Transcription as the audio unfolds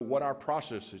what our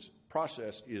process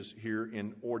is here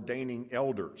in ordaining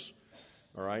elders.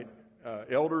 All right?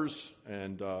 Elders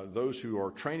and those who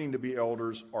are training to be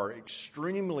elders are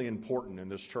extremely important in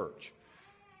this church.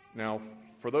 Now,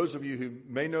 for those of you who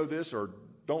may know this or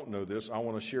don't know this, I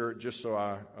want to share it just so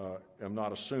I am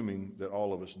not assuming that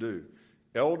all of us do.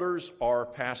 Elders are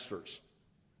pastors.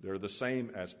 They're the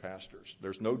same as pastors.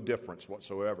 There's no difference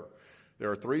whatsoever. There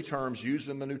are three terms used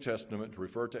in the New Testament to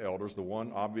refer to elders. The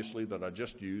one, obviously, that I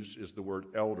just used is the word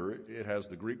elder. It has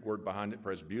the Greek word behind it,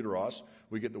 presbyteros.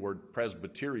 We get the word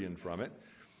Presbyterian from it.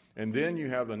 And then you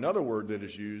have another word that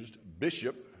is used,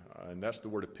 bishop, and that's the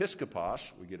word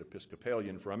episkopos. We get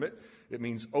Episcopalian from it. It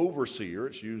means overseer.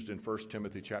 It's used in 1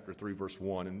 Timothy chapter 3, verse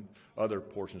 1, and other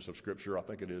portions of Scripture. I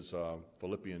think it is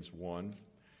Philippians 1.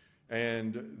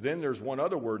 And then there's one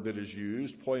other word that is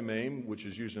used, poimen, which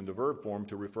is used in the verb form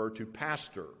to refer to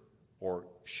pastor or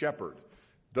shepherd.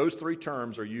 Those three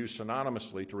terms are used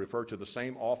synonymously to refer to the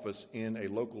same office in a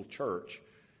local church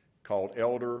called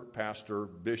elder, pastor,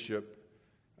 bishop,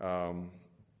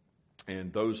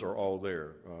 and those are all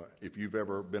there. If you've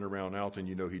ever been around Alton,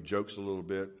 you know he jokes a little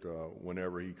bit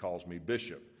whenever he calls me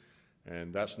bishop.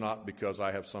 And that's not because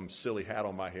I have some silly hat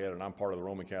on my head and I'm part of the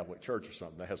Roman Catholic Church or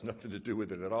something. That has nothing to do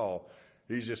with it at all.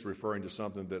 He's just referring to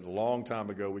something that a long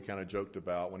time ago we kind of joked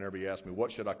about. Whenever he asked me,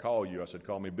 what should I call you? I said,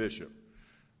 call me bishop.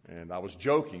 And I was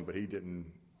joking, but he didn't.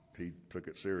 He took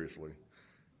it seriously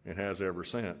and has ever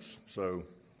since.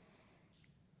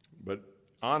 But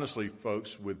honestly,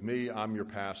 folks, with me, I'm your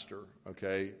pastor,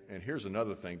 okay? And here's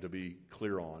another thing to be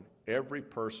clear on. Every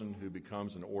person who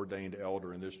becomes an ordained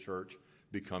elder in this church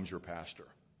becomes your pastor,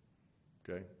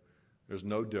 okay? There's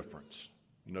no difference,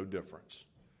 no difference.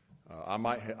 I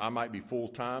might be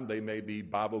full-time. They may be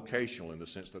bivocational in the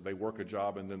sense that they work a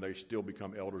job and then they still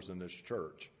become elders in this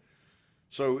church.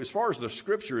 So as far as the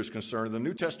Scripture is concerned, the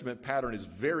New Testament pattern is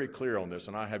very clear on this,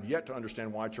 and I have yet to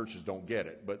understand why churches don't get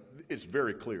it, but it's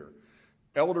very clear.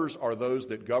 Elders are those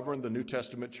that govern the New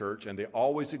Testament church, and they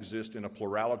always exist in a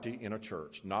plurality in a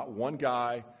church. Not one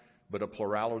guy, but a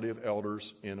plurality of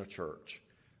elders in a church.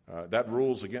 That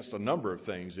rules against a number of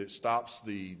things. It stops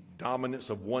the dominance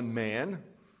of one man.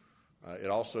 It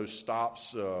also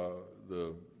stops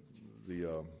the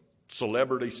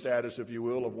celebrity status, if you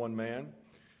will, of one man.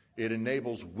 It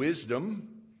enables wisdom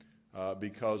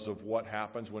because of what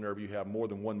happens whenever you have more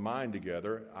than one mind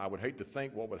together. I would hate to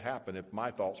think what would happen if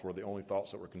my thoughts were the only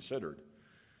thoughts that were considered.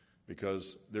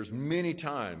 Because there's many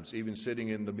times, even sitting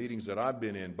in the meetings that I've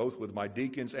been in, both with my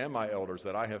deacons and my elders,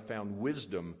 that I have found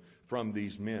wisdom from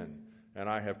these men. And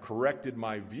I have corrected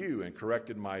my view and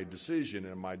corrected my decision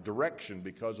and my direction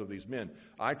because of these men.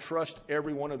 I trust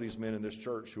every one of these men in this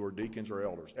church who are deacons or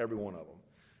elders, every one of them.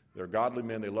 They're godly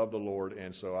men, they love the Lord,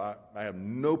 and so I have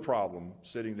no problem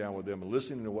sitting down with them and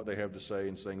listening to what they have to say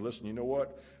and saying, listen, you know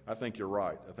what? I think you're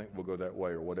right. I think we'll go that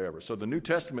way or whatever. So the New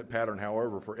Testament pattern,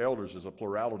 however, for elders is a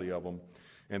plurality of them,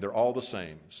 and they're all the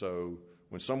same. So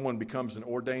when someone becomes an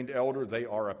ordained elder, they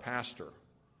are a pastor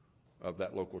of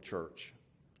that local church.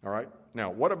 All right?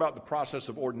 Now, what about the process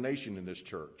of ordination in this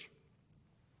church?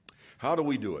 How do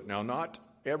we do it? Now, not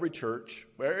every church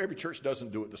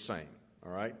doesn't do it the same,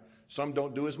 all right? Some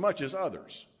don't do as much as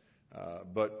others,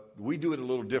 but we do it a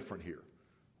little different here.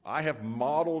 I have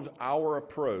modeled our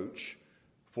approach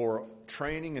for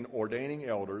training and ordaining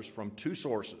elders from two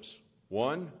sources.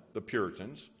 One, the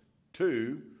Puritans.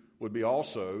 Two, would be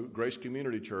also Grace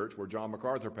Community Church, where John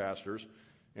MacArthur pastors,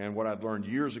 and what I'd learned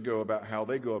years ago about how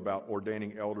they go about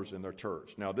ordaining elders in their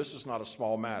church. Now, this is not a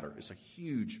small matter. It's a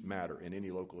huge matter in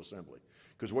any local assembly.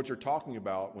 Because what you're talking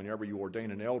about whenever you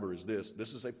ordain an elder is this.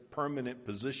 This is a permanent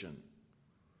position.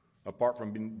 Apart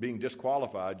from being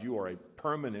disqualified, you are a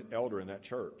permanent elder in that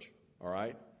church. All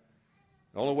right?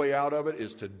 The only way out of it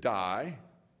is to die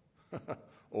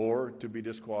or to be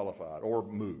disqualified or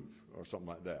move or something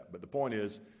like that. But the point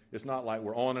is, it's not like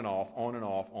we're on and off, on and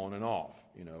off, on and off,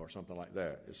 or something like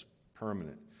that. It's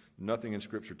permanent. Nothing in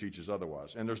Scripture teaches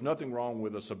otherwise. And there's nothing wrong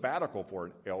with a sabbatical for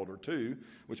an elder, too,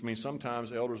 which means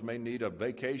sometimes elders may need a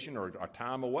vacation or a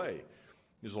time away.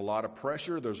 There's a lot of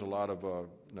pressure. There's a lot of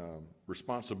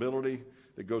responsibility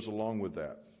that goes along with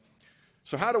that.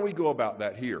 So how do we go about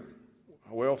that here?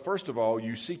 Well, first of all,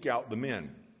 you seek out the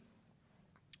men.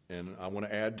 And I want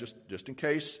to add, just in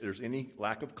case there's any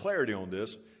lack of clarity on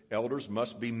this, elders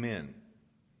must be men.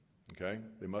 Okay?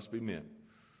 They must be men.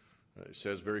 It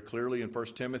says very clearly in 1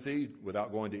 Timothy,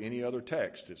 without going to any other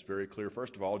text, it's very clear,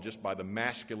 first of all, just by the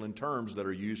masculine terms that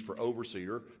are used for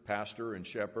overseer, pastor, and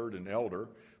shepherd, and elder.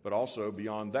 But also,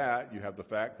 beyond that, you have the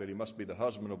fact that he must be the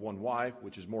husband of one wife,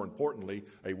 which is more importantly,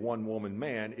 a one-woman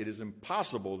man. It is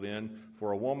impossible, then,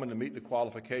 for a woman to meet the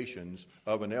qualifications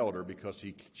of an elder because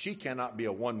she cannot be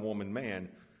a one-woman man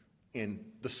in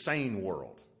the sane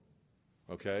world,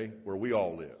 okay, where we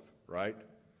all live, right?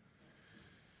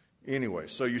 Anyway,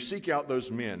 so you seek out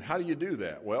those men. How do you do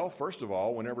that? Well, first of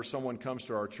all, whenever someone comes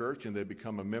to our church and they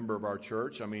become a member of our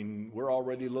church, we're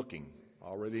already looking,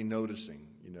 already noticing,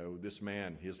 this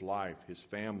man, his life, his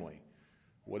family.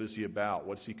 What is he about?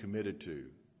 What's he committed to?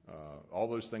 All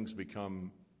those things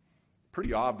become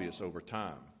pretty obvious over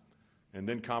time. And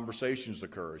then conversations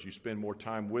occur as you spend more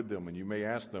time with them, and you may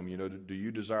ask them, do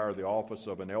you desire the office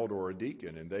of an elder or a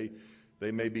deacon? And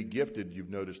they may be gifted,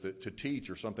 you've noticed, to teach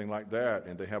or something like that,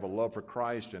 and they have a love for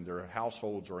Christ and their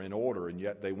households are in order, and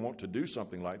yet they want to do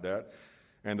something like that,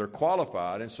 and they're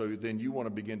qualified, and so then you want to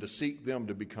begin to seek them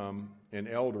to become an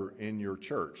elder in your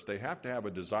church. They have to have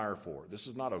a desire for it. This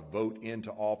is not a vote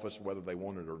into office whether they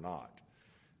want it or not.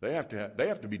 They have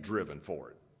to be driven for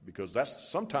it, because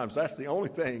sometimes that's the only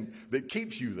thing that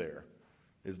keeps you there,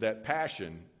 is that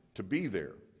passion to be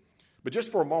there. But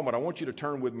just for a moment, I want you to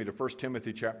turn with me to 1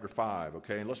 Timothy chapter 5,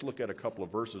 okay? And let's look at a couple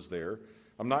of verses there.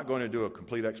 I'm not going to do a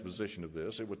complete exposition of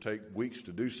this. It would take weeks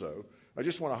to do so. I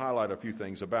just want to highlight a few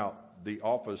things about the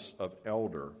office of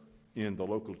elder in the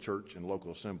local church and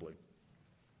local assembly.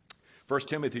 1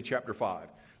 Timothy chapter 5.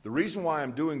 The reason why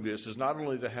I'm doing this is not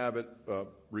only to have it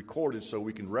recorded so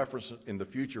we can reference it in the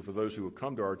future for those who will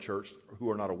come to our church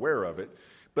who are not aware of it,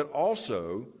 but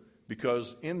also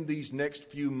because in these next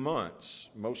few months,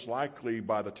 most likely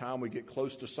by the time we get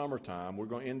close to summertime, we're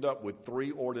going to end up with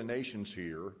 3 ordinations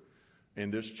here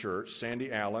in this church: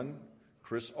 Sandy Allen,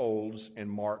 Chris Olds, and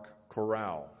Mark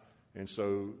Corral. And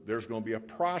so there's going to be a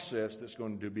process that's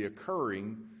going to be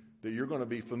occurring that you're going to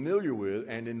be familiar with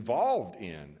and involved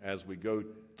in as we go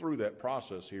through that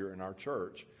process here in our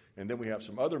church. And then we have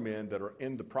some other men that are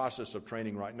in the process of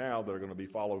training right now that are going to be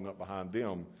following up behind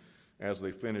them as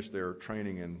they finish their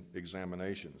training and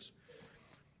examinations.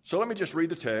 So let me just read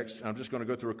the text. I'm just going to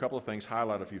go through a couple of things,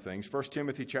 highlight a few things. 1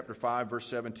 Timothy chapter 5, verse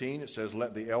 17, it says,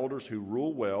 "Let the elders who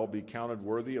rule well be counted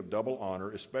worthy of double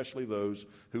honor, especially those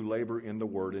who labor in the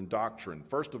word and doctrine."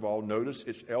 First of all, notice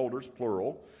it's elders,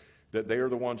 plural, that they are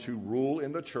the ones who rule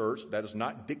in the church. That is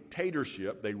not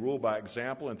dictatorship. They rule by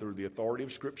example and through the authority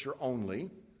of Scripture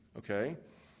only. Okay?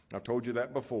 I've told you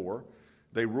that before.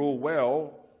 They rule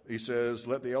well. He says,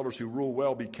 let the elders who rule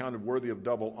well be counted worthy of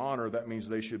double honor. That means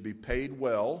they should be paid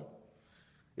well,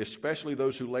 especially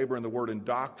those who labor in the word and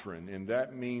doctrine. And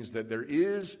that means that there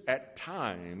is, at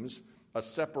times, a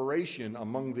separation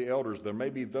among the elders. There may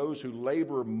be those who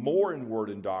labor more in word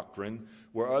and doctrine,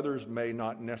 where others may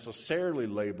not necessarily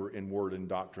labor in word and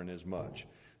doctrine as much.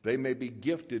 They may be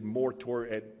gifted more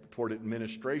toward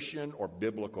administration or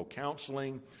biblical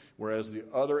counseling, whereas the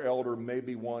other elder may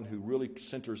be one who really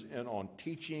centers in on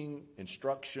teaching,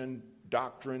 instruction,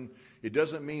 doctrine. It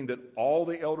doesn't mean that all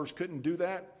the elders couldn't do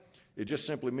that. It just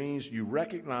simply means you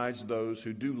recognize those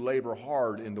who do labor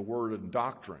hard in the word and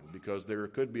doctrine, because there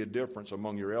could be a difference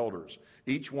among your elders.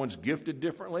 Each one's gifted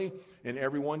differently, and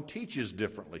everyone teaches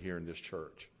differently here in this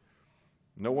church.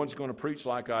 No one's going to preach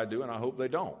like I do, and I hope they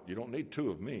don't. You don't need 2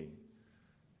 of me.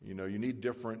 You need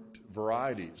different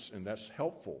varieties, and that's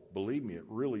helpful. Believe me, it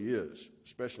really is,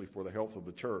 especially for the health of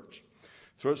the church.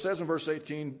 So it says in verse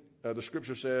 18, the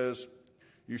Scripture says,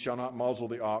 "You shall not muzzle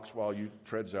the ox while you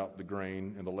treads out the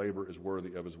grain, and the labor is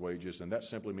worthy of his wages." And that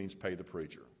simply means pay the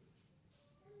preacher.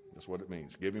 That's what it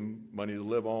means. Give him money to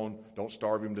live on. Don't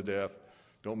starve him to death.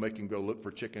 Don't make him go look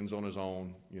for chickens on his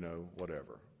own,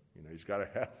 whatever. He's got to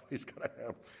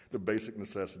have the basic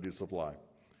necessities of life.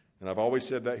 And I've always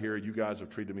said that here. You guys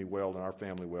have treated me well and our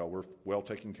family well. We're well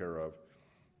taken care of.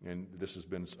 And this has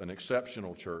been an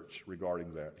exceptional church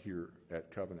regarding that here at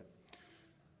Covenant.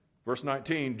 Verse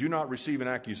 19, "Do not receive an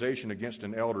accusation against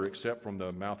an elder except from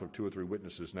the mouth of 2 or 3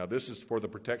 witnesses." Now, this is for the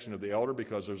protection of the elder,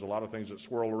 because there's a lot of things that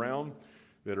swirl around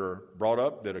that are brought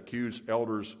up that accuse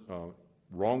elders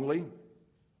wrongly.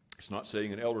 It's not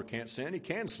saying an elder can't sin. He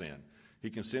can sin. He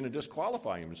can sin and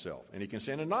disqualify himself, and he can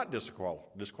sin and not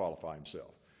disqualify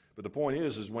himself. But the point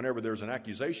is whenever there's an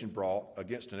accusation brought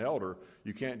against an elder,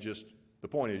 you can't just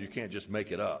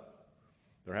make it up.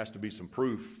 There has to be some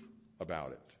proof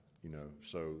about it,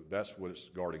 So that's what it's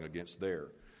guarding against there.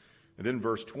 And then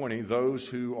verse 20, "Those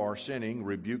who are sinning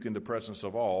rebuke in the presence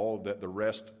of all, that the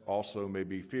rest also may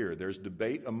be feared." There's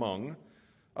debate among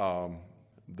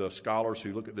the scholars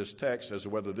who look at this text as to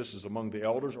whether this is among the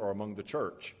elders or among the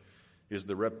church. Is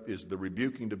the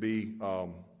rebuking to be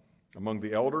among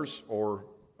the elders or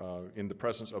in the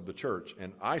presence of the church?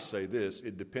 And I say this,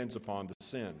 it depends upon the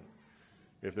sin.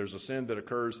 If there's a sin that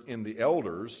occurs in the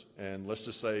elders, and let's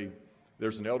just say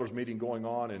there's an elders meeting going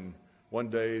on, and one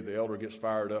day the elder gets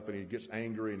fired up and he gets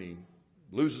angry and he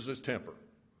loses his temper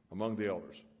among the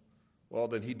elders, well,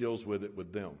 then he deals with it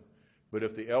with them. But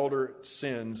if the elder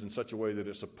sins in such a way that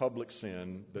it's a public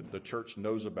sin that the church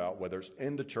knows about, whether it's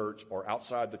in the church or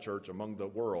outside the church among the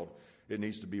world, it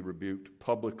needs to be rebuked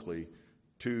publicly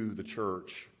to the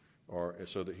church, or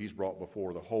so that he's brought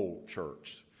before the whole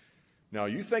church. Now,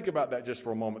 you think about that just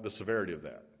for a moment, the severity of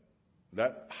that.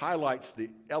 That highlights the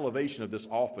elevation of this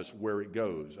office where it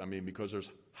goes. I mean, because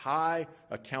there's high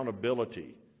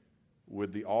accountability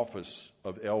with the office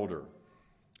of elder.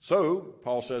 So,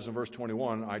 Paul says in verse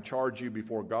 21, I charge you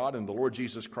before God and the Lord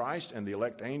Jesus Christ and the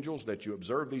elect angels that you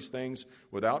observe these things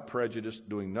without prejudice,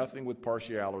 doing nothing with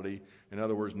partiality. In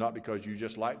other words, not because you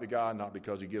just like the guy, not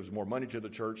because he gives more money to the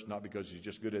church, not because he's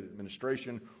just good at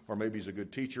administration, or maybe he's a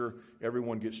good teacher.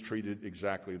 Everyone gets treated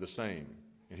exactly the same.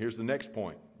 And here's the next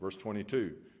point, verse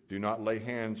 22. Do not lay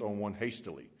hands on one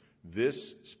hastily.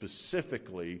 This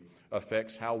specifically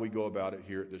affects how we go about it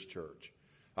here at this church.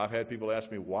 I've had people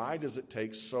ask me, why does it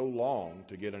take so long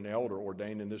to get an elder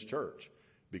ordained in this church?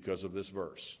 Because of this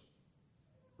verse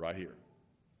right here.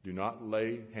 Do not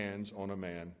lay hands on a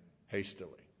man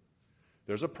hastily.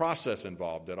 There's a process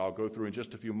involved that I'll go through in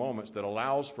just a few moments that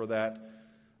allows for that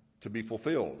to be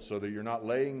fulfilled, so that you're not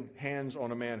laying hands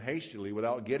on a man hastily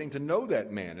without getting to know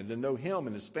that man and to know him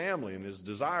and his family and his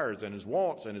desires and his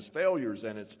wants and his failures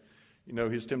and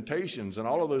his temptations and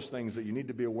all of those things that you need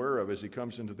to be aware of as he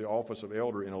comes into the office of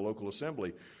elder in a local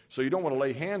assembly. So you don't want to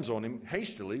lay hands on him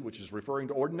hastily, which is referring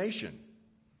to ordination.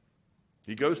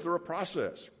 He goes through a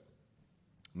process.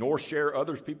 Nor share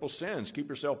other people's sins. Keep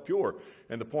yourself pure.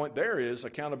 And the point there is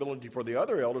accountability for the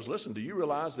other elders. Listen, do you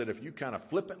realize that if you kind of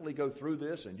flippantly go through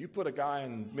this and you put a guy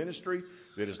in ministry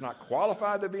that is not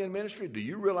qualified to be in ministry, do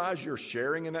you realize you're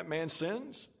sharing in that man's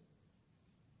sins?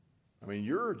 I mean,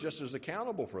 you're just as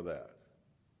accountable for that.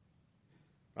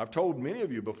 I've told many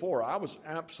of you before, I was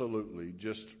absolutely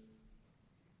just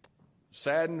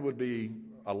saddened would be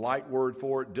a light word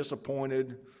for it,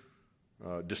 disappointed,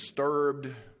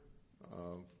 disturbed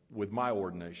with my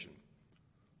ordination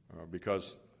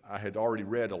because I had already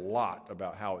read a lot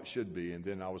about how it should be, and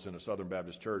then I was in a Southern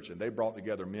Baptist church, and they brought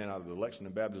together men out of the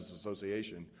Lexington Baptist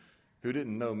Association who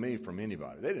didn't know me from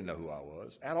anybody. They didn't know who I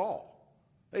was at all.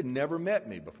 They'd never met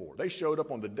me before. They showed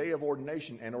up on the day of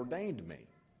ordination and ordained me.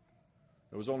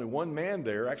 There was only one man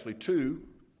there, actually two,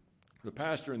 the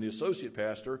pastor and the associate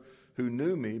pastor, who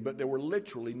knew me, but there were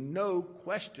literally no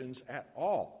questions at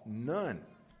all. None.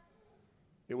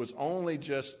 It was only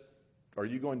just, are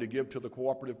you going to give to the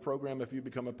cooperative program if you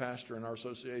become a pastor in our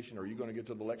association? Are you going to get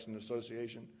to the Lexington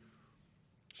Association?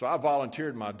 So I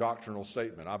volunteered my doctrinal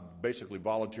statement. I basically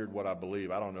volunteered what I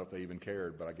believe. I don't know if they even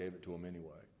cared, but I gave it to them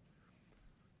anyway.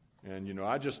 And,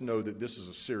 I just know that this is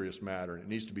a serious matter, and it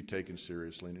needs to be taken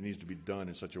seriously, and it needs to be done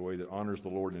in such a way that honors the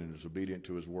Lord and is obedient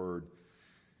to his word.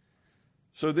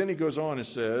 So then he goes on and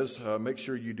says, make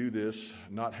sure you do this,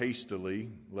 not hastily,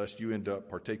 lest you end up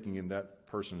partaking in that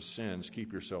person's sins.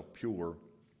 Keep yourself pure.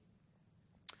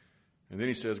 And then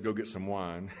he says, go get some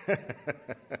wine,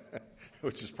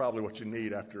 which is probably what you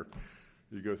need after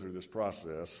you go through this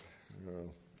process.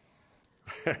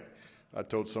 I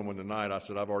told someone tonight, I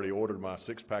said, I've already ordered my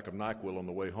 6-pack of NyQuil on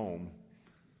the way home.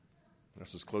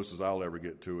 That's as close as I'll ever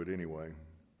get to it anyway.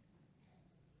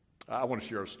 I want to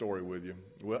share a story with you.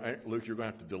 Well, Luke, you're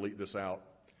going to have to delete this out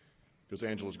because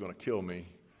Angela's going to kill me.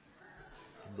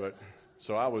 But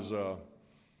so I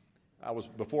was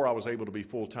before I was able to be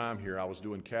full-time here, I was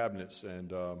doing cabinets,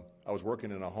 and I was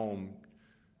working in a home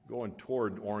going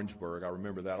toward Orangeburg. I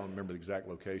remember that. I don't remember the exact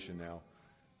location now.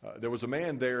 There was a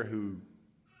man there who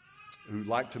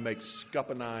liked to make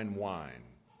scuppernine wine.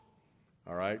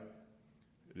 All right?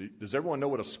 Does everyone know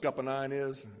what a scuppernine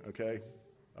is? Okay?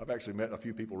 I've actually met a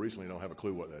few people recently who don't have a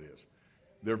clue what that is.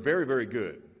 They're very, very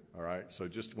good. All right? So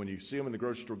just when you see them in the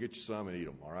grocery store, get you some and eat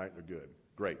them. All right? They're good.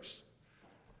 Grapes.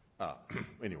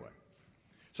 Anyway.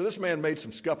 So this man made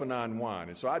some scuppernine wine,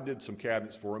 and so I did some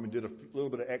cabinets for him and did a little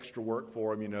bit of extra work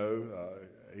for him,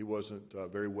 He wasn't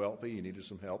very wealthy. He needed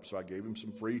some help, so I gave him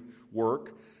some free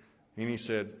work. And he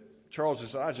said, Charles, he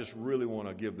said, I just really want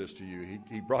to give this to you.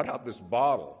 He brought out this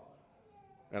bottle,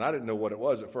 and I didn't know what it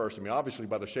was at first. I mean, obviously,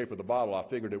 by the shape of the bottle, I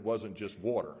figured it wasn't just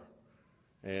water.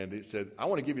 And he said, I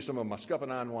want to give you some of my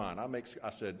scuppernine wine. I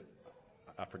said,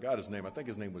 I forgot his name. I think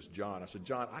his name was John. I said,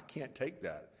 John, I can't take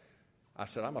that. I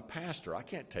said, I'm a pastor. I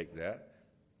can't take that.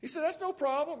 He said, that's no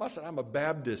problem. I said, I'm a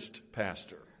Baptist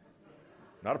pastor,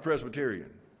 not a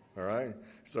Presbyterian. All right?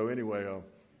 So anyway,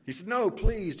 he said, no,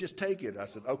 please, just take it. I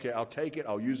said, okay, I'll take it.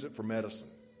 I'll use it for medicine.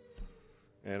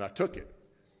 And I took it.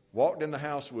 Walked in the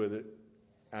house with it.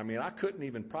 I mean, I couldn't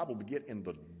even probably get in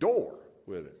the door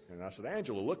with it. And I said,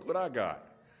 Angela, look what I got.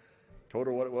 Told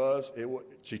her what it was.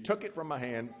 She took it from my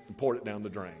hand and poured it down the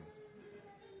drain.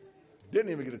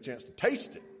 Didn't even get a chance to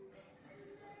taste it.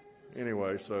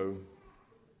 Anyway, so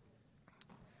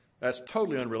that's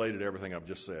totally unrelated to everything I've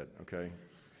just said, okay?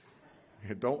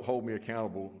 And don't hold me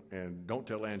accountable, and don't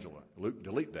tell Angela. Luke,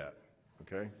 delete that,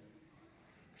 okay?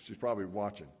 She's probably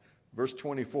watching. Verse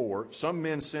 24, some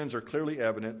men's sins are clearly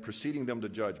evident, preceding them to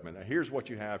judgment. Now, here's what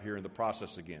you have here in the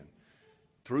process again.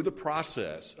 Through the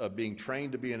process of being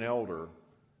trained to be an elder,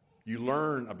 you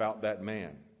learn about that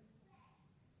man.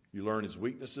 You learn his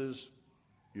weaknesses.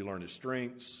 You learn his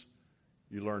strengths.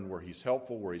 You learn where he's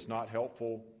helpful, where he's not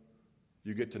helpful.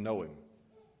 You get to know him.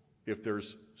 If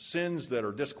there's sins that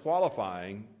are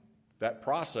disqualifying, that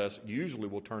process usually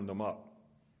will turn them up.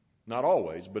 Not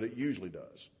always, but it usually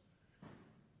does.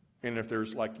 And if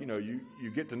there's you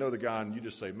get to know the guy and you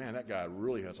just say, man, that guy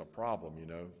really has a problem,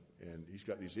 and he's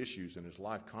got these issues in his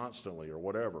life constantly or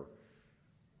whatever.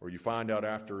 Or you find out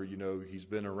after, he's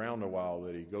been around a while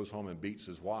that he goes home and beats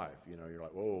his wife. You're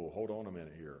like, whoa, hold on a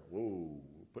minute here. Whoa,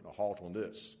 putting a halt on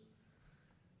this.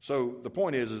 So the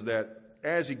point is that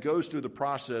as he goes through the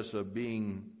process of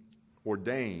being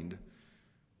ordained,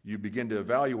 you begin to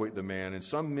evaluate the man, and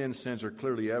some men's sins are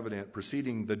clearly evident,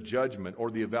 preceding the judgment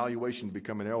or the evaluation to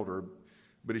become an elder.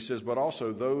 But he says, but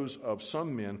also those of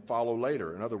some men follow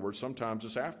later. In other words, sometimes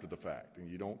it's after the fact, and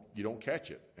you don't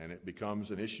catch it, and it becomes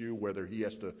an issue whether he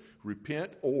has to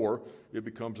repent or it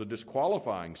becomes a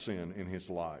disqualifying sin in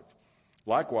his life.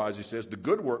 Likewise, he says, the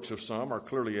good works of some are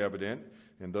clearly evident,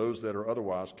 and those that are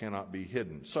otherwise cannot be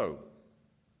hidden. So,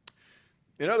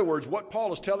 in other words, what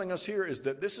Paul is telling us here is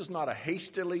that this is not a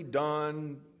hastily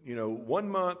done, 1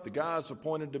 month, the guy's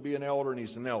appointed to be an elder and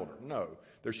he's an elder. No,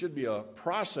 there should be a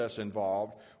process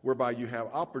involved whereby you have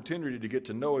opportunity to get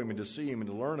to know him and to see him and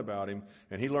to learn about him,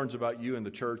 and he learns about you and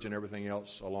the church and everything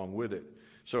else along with it.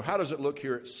 So how does it look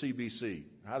here at CBC?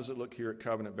 How does it look here at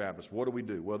Covenant Baptist? What do we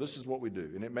do? Well, this is what we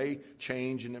do, and it may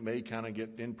change and it may kind of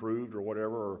get improved or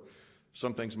whatever, or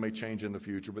some things may change in the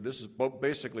future, but this is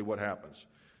basically what happens.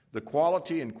 The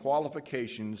quality and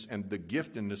qualifications and the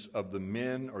giftedness of the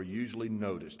men are usually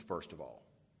noticed, first of all.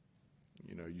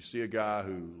 You see a guy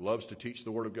who loves to teach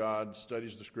the Word of God,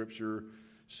 studies the Scripture,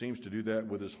 seems to do that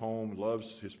with his home,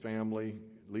 loves his family,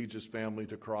 leads his family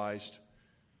to Christ,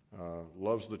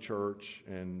 loves the church,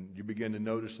 and you begin to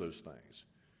notice those things.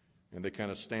 And they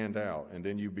kind of stand out. And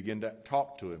then you begin to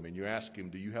talk to him, and you ask him,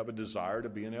 do you have a desire to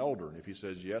be an elder? And if he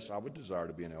says, yes, I would desire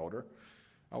to be an elder,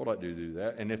 I would like to do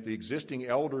that. And if the existing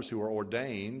elders who are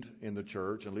ordained in the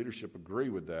church and leadership agree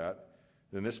with that,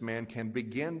 then this man can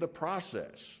begin the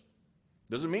process.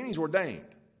 Doesn't mean he's ordained.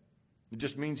 It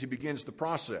just means he begins the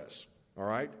process, all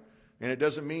right? And it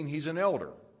doesn't mean he's an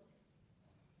elder.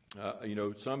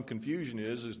 Some confusion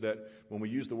is that when we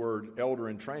use the word elder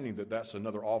in training, that's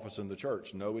another office in the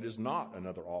church. No, it is not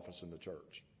another office in the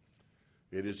church.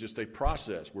 It is just a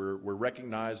process. We're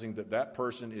recognizing that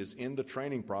person is in the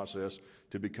training process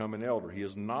to become an elder. He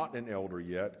is not an elder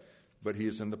yet, but he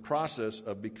is in the process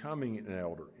of becoming an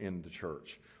elder in the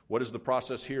church. What is the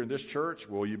process here in this church?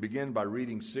 Well, you begin by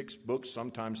reading 6 books,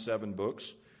 sometimes 7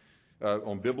 books,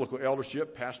 on biblical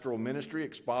eldership, pastoral ministry,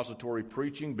 expository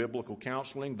preaching, biblical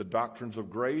counseling, the doctrines of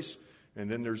grace, and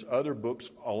then there's other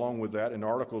books along with that and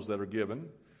articles that are given.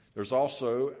 There's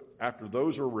also, after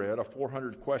those are read, a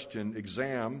 400-question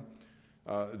exam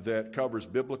that covers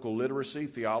biblical literacy,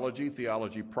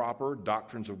 theology proper,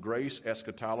 doctrines of grace,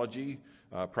 eschatology,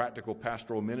 practical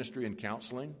pastoral ministry, and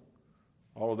counseling.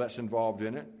 All of that's involved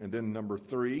in it. And then number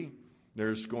 3,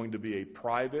 there's going to be a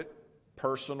private,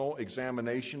 personal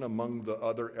examination among the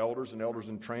other elders and elders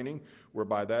in training,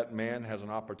 whereby that man has an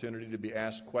opportunity to be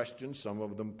asked questions, some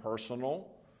of them personal,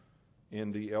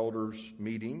 in the elders'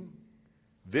 meeting.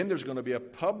 Then there's going to be a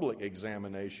public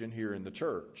examination here in the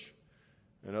church.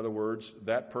 In other words,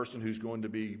 that person who's going to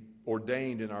be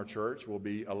ordained in our church will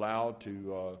be allowed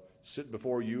to sit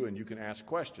before you and you can ask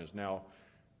questions. Now,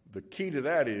 the key to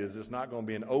that is it's not going to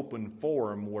be an open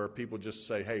forum where people just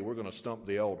say, hey, we're going to stump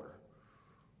the elder.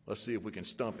 Let's see if we can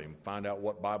stump him, find out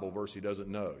what Bible verse he doesn't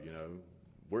know,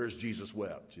 where's Jesus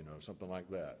wept, something like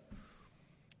that.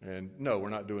 And no, we're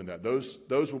not doing that. Those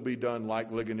will be done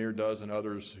like Ligonier does and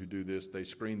others who do this. They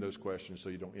screen those questions so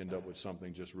you don't end up with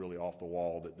something just really off the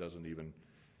wall that doesn't even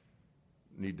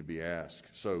need to be asked.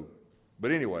 So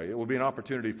But anyway, it will be an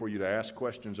opportunity for you to ask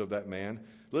questions of that man.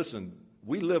 Listen,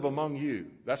 we live among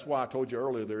you. That's why I told you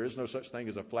earlier there is no such thing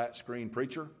as a flat screen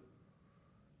preacher,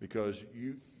 because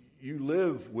you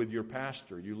live with your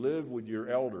pastor. You live with your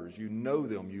elders. You know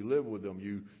them. You live with them.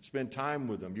 You spend time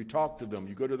with them. You talk to them.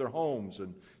 You go to their homes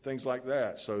and things like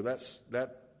that. So that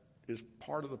is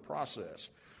part of the process.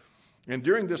 And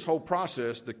during this whole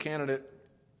process, the candidate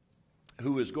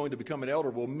who is going to become an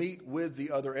elder will meet with the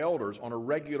other elders on a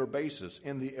regular basis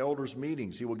in the elders'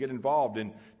 meetings. He will get involved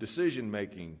in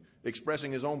decision-making,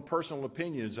 expressing his own personal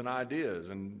opinions and ideas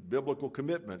and biblical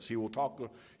commitments. He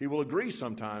will agree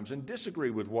sometimes and disagree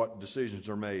with what decisions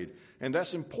are made. And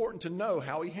that's important to know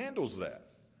how he handles that.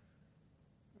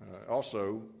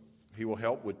 Also, he will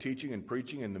help with teaching and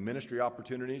preaching and the ministry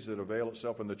opportunities that avail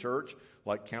itself in the church,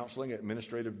 like counseling,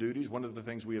 administrative duties. One of the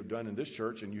things we have done in this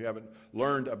church, and you haven't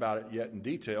learned about it yet in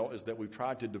detail, is that we've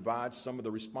tried to divide some of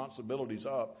the responsibilities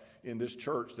up in this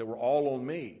church that were all on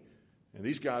me. And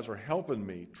these guys are helping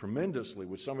me tremendously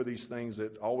with some of these things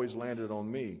that always landed on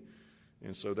me.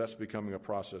 And so that's becoming a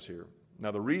process here.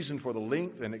 Now, the reason for the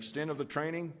length and extent of the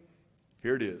training,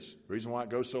 here it is. The reason why it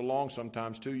goes so long,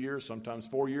 sometimes 2 years, sometimes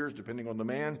 4 years, depending on the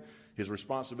man, his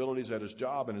responsibilities at his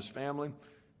job and his family,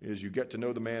 is you get to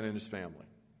know the man and his family.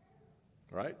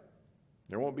 Right?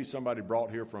 There won't be somebody brought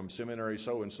here from seminary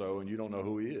so-and-so and you don't know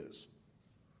who he is.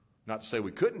 Not to say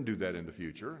we couldn't do that in the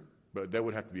future, but there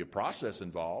would have to be a process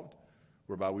involved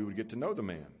whereby we would get to know the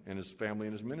man and his family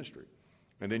and his ministry.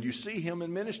 And then you see him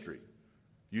in ministry.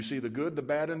 You see the good, the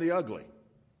bad, and the ugly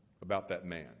about that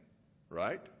man,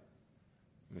 right?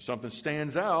 And if something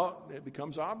stands out, it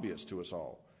becomes obvious to us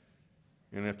all.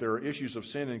 And if there are issues of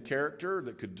sin and character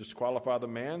that could disqualify the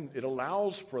man, it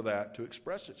allows for that to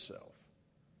express itself.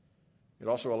 It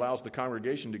also allows the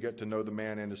congregation to get to know the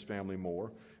man and his family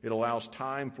more. It allows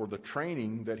time for the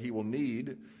training that he will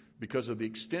need because of the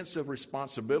extensive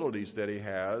responsibilities that he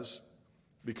has,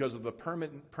 because of the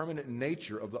permanent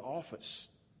nature of the office.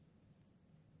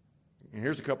 And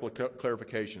here's a couple of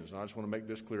clarifications, and I just want to make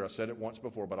this clear. I said it once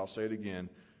before, but I'll say it again.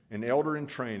 An elder in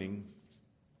training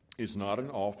is not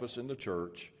an office in the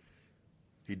church.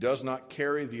 He does not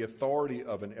carry the authority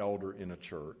of an elder in a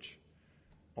church.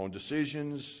 On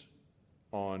decisions,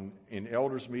 in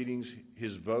elders' meetings,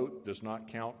 his vote does not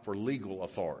count for legal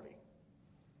authority.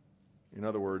 In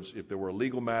other words, if there were a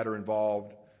legal matter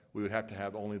involved, we would have to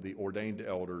have only the ordained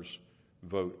elders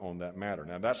vote on that matter.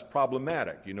 Now, that's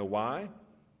problematic. You know why?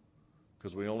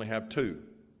 Because we only have 2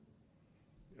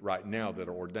 right now that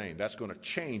are ordained. That's going to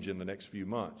change in the next few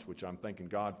months, which I'm thanking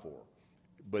God for.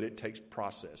 But it takes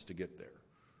process to get there.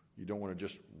 You don't want to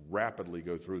just rapidly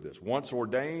go through this. Once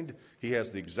ordained, he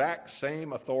has the exact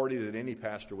same authority that any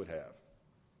pastor would have.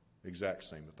 Exact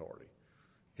same authority.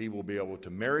 He will be able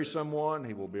to marry someone.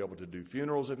 He will be able to do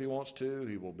funerals if he wants to.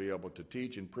 He will be able to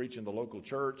teach and preach in the local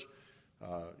church.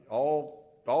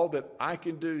 All that I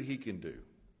can do, he can do.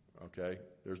 Okay?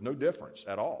 There's no difference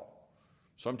at all.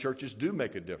 Some churches do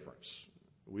make a difference.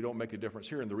 We don't make a difference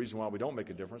here, and the reason why we don't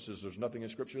make a difference is there's nothing in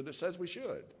Scripture that says we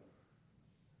should.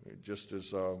 It just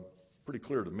is pretty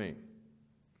clear to me.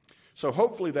 So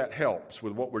hopefully that helps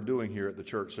with what we're doing here at the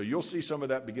church. So you'll see some of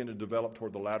that begin to develop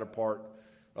toward the latter part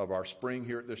of our spring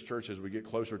here at this church as we get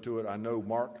closer to it. I know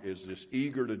Mark is just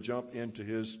eager to jump into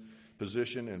his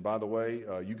position. And by the way,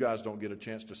 you guys don't get a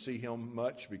chance to see him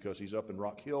much because he's up in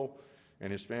Rock Hill,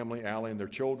 and his family, Allie and their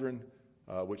children,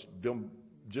 which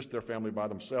just their family by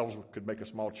themselves could make a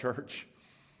small church.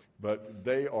 But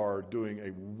they are doing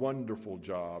a wonderful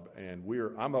job, and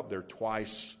I'm up there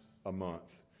twice a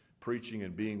month preaching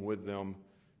and being with them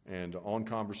and on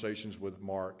conversations with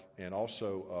Mark. And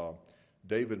also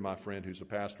David, my friend, who's a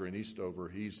pastor in Eastover,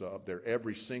 he's up there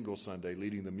every single Sunday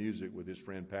leading the music with his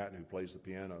friend Patton, who plays the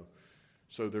piano.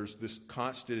 So there's this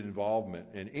constant involvement.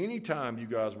 And anytime you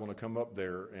guys want to come up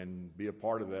there and be a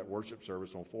part of that worship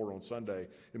service on 4 on Sunday,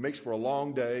 it makes for a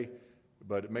long day,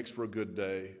 but it makes for a good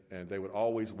day. And they would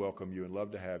always welcome you and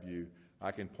love to have you.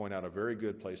 I can point out a very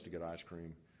good place to get ice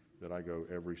cream that I go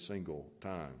every single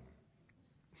time.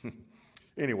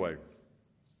 Anyway,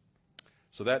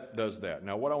 so that does that.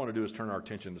 Now, what I want to do is turn our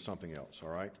attention to something else, all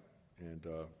right? And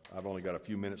I've only got a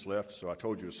few minutes left, so I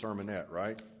told you a sermonette,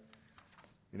 right?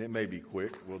 And it may be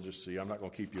quick. We'll just see. I'm not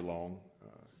going to keep you long.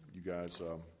 You guys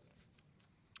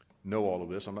know all of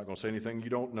this. I'm not going to say anything you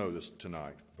don't know this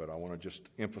tonight, but I want to just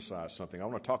emphasize something. I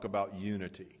want to talk about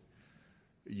unity.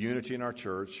 Unity in our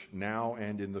church now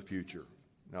and in the future.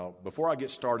 Now, before I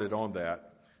get started on that,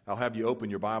 I'll have you open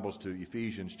your Bibles to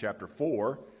Ephesians chapter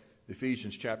 4.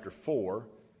 Ephesians chapter 4.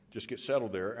 Just get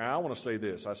settled there. And I want to say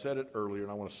this. I said it earlier,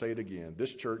 and I want to say it again.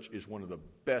 This church is one of the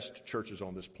best churches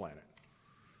on this planet.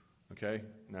 Okay?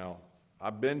 Now,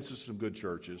 I've been to some good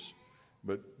churches,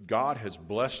 but God has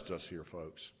blessed us here,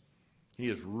 folks. He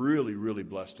has really, really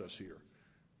blessed us here.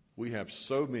 We have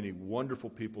so many wonderful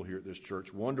people here at this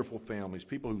church, wonderful families,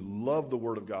 people who love the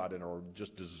Word of God and are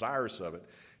just desirous of it.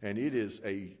 And it is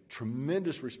a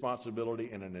tremendous responsibility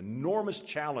and an enormous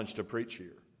challenge to preach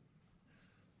here.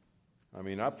 I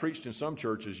mean, I preached in some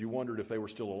churches, you wondered if they were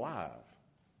still alive.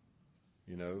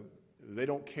 You know, they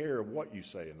don't care what you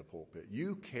say in the pulpit.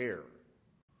 You care.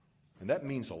 And that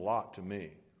means a lot to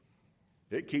me.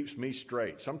 It keeps me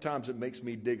straight. Sometimes it makes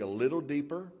me dig a little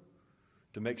deeper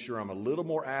to make sure I'm a little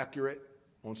more accurate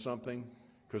on something,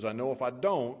 because I know if I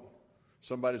don't,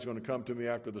 somebody's going to come to me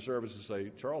after the service and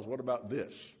say, Charles, what about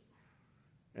this?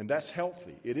 And that's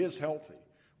healthy. It is healthy.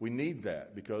 We need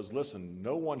that because, listen,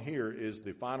 no one here is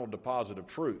the final deposit of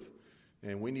truth.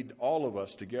 And we need all of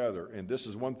us together. And this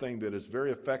is one thing that is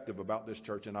very effective about this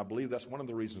church, and I believe that's one of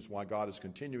the reasons why God is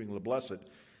continuing to bless it,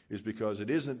 is because it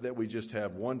isn't that we just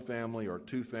have one family or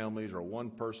two families or one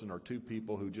person or two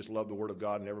people who just love the Word of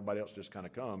God and everybody else just kind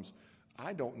of comes.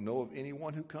 I don't know of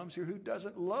anyone who comes here who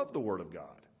doesn't love the Word of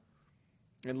God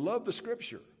and love the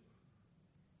Scripture.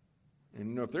 And,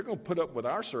 you know, if they're going to put up with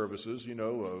our services, you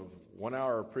know, of 1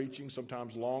 hour of preaching,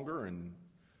 sometimes longer, and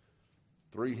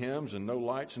 3 hymns and no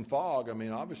lights and fog, I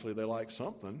mean, obviously they like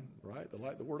something, right? They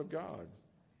like the Word of God.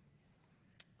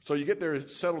 So you get there,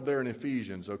 settled there in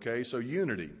Ephesians, okay? So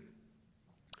unity.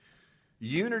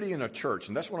 Unity in a church,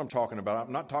 and that's what I'm talking about.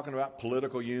 I'm not talking about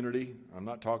political unity. I'm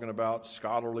not talking about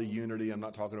scholarly unity. I'm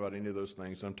not talking about any of those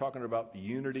things. I'm talking about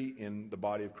unity in the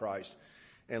body of Christ.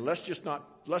 And let's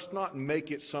not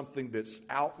make it something that's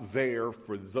out there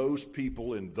for those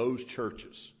people in those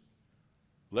churches.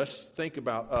 Let's think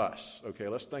about us, okay?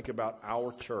 Let's think about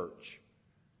our church,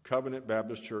 Covenant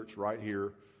Baptist Church right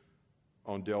here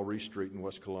on Del Reese Street in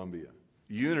West Columbia.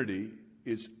 Unity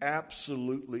is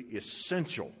absolutely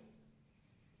essential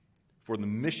for the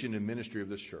mission and ministry of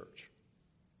this church.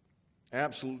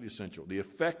 Absolutely essential. The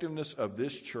effectiveness of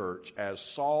this church as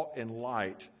salt and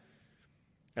light,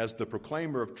 as the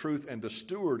proclaimer of truth and the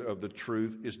steward of the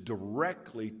truth, is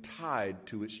directly tied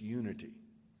to its unity.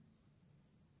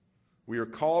 We are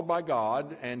called by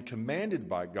God and commanded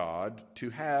by God to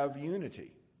have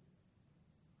unity,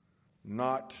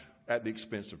 not at the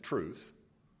expense of truth.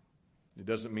 It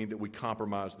doesn't mean that we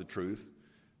compromise the truth,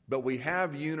 but we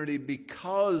have unity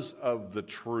because of the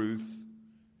truth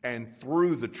and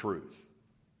through the truth.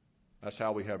 That's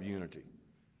how we have unity.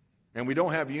 And we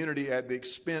don't have unity at the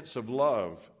expense of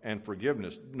love and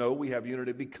forgiveness. No, we have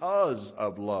unity because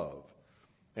of love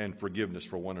and forgiveness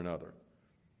for one another.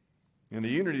 And the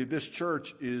unity of this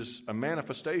church is a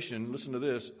manifestation, listen to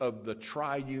this, of the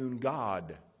triune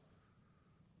God.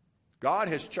 God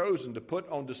has chosen to put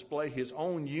on display His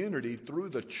own unity through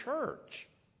the church.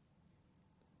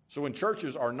 So when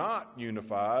churches are not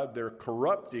unified, they're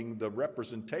corrupting the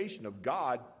representation of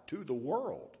God to the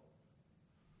world,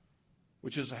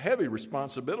 which is a heavy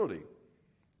responsibility.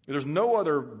 There's no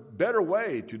other better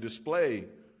way to display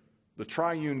the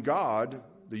triune God,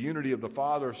 the unity of the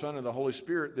Father, Son, and the Holy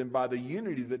Spirit, than by the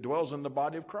unity that dwells in the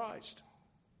body of Christ.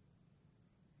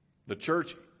 The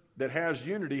church that has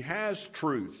unity has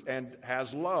truth and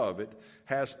has love. It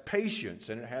has patience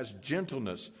and it has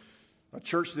gentleness. A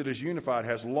church that is unified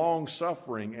has long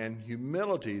suffering and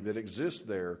humility that exists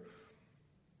there.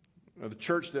 The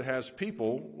church that has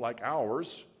people like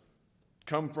ours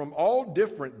come from all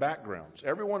different backgrounds.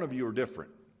 Every one of you are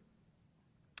different.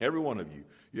 Every one of you.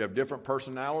 You have different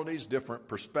personalities, different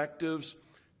perspectives.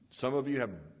 Some of you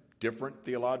have different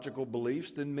theological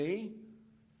beliefs than me.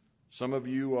 Some of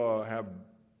you have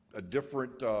a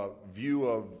different view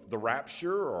of the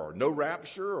rapture or no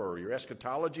rapture, or your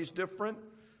eschatology is different.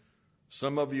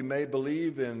 Some of you may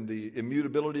believe in the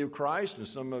immutability of Christ, and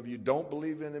some of you don't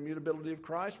believe in the immutability of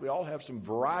Christ. We all have some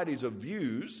varieties of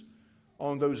views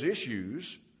on those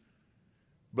issues.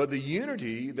 But the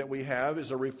unity that we have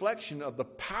is a reflection of the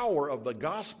power of the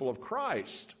gospel of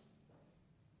Christ.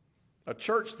 A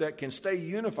church that can stay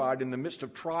unified in the midst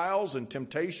of trials and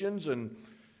temptations and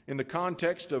in the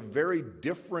context of very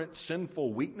different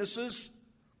sinful weaknesses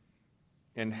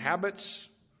and habits,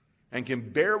 and can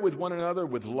bear with one another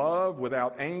with love,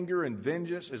 without anger and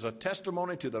vengeance, is a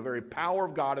testimony to the very power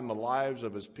of God in the lives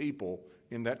of His people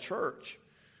in that church.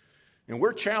 And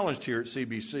we're challenged here at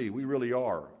CBC. We really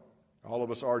are. All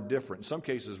of us are different. In some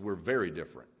cases, we're very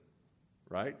different,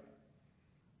 right?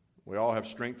 We all have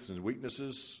strengths and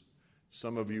weaknesses.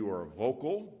 Some of you are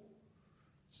vocal.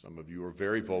 Some of you are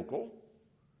very vocal.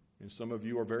 And some of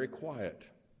you are very quiet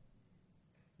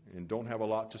and don't have a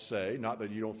lot to say. Not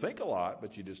that you don't think a lot,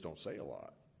 but you just don't say a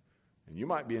lot. And you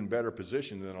might be in better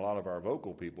position than a lot of our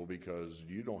vocal people because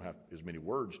you don't have as many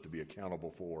words to be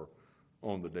accountable for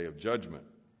on the day of judgment.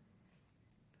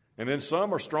 And then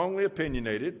some are strongly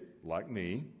opinionated, like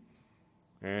me,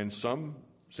 and some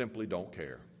simply don't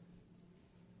care.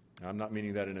 I'm not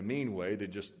meaning that in a mean way. They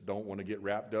just don't want to get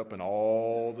wrapped up in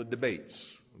all the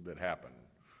debates that happen.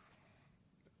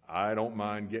 I don't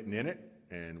mind getting in it,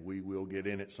 and we will get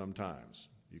in it sometimes.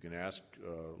 You can ask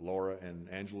Laura and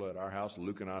Angela at our house.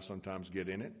 Luke and I sometimes get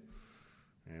in it,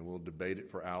 and we'll debate it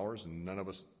for hours, and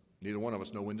neither one of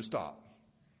us know when to stop.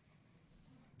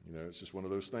 You know, it's just one of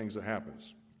those things that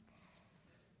happens.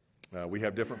 We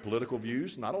have different political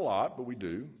views, not a lot, but we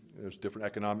do. There's different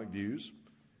economic views.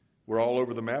 We're all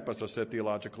over the map, as I said,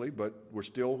 theologically, but we're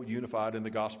still unified in the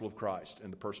gospel of Christ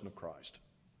and the person of Christ.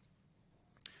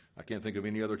 I can't think of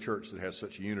any other church that has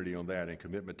such unity on that and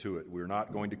commitment to it. We're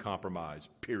not going to compromise,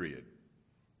 period,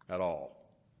 at all.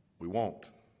 We won't.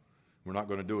 We're not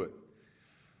going to do it.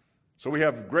 So we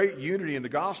have great unity in the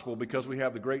gospel because we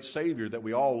have the great Savior that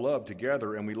we all love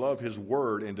together, and we love His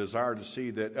Word and desire to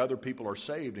see that other people are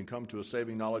saved and come to a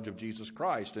saving knowledge of Jesus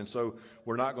Christ. And so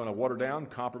we're not going to water down,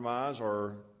 compromise,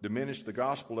 or diminish the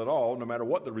gospel at all, no matter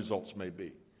what the results may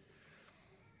be.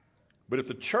 But if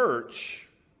the church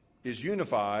is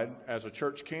unified, as a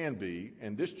church can be,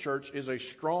 and this church is a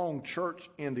strong church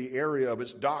in the area of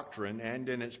its doctrine and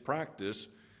in its practice,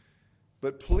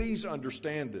 but please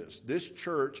understand this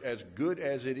church, as good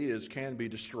as it is, can be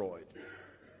destroyed.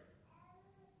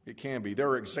 It can be. There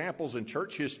are examples in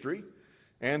church history,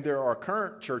 and there are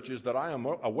current churches that I am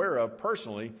aware of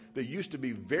personally that used to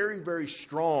be very, very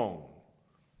strong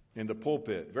in the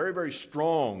pulpit, very, very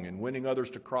strong in winning others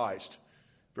to Christ,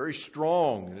 very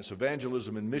strong in its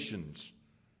evangelism and missions,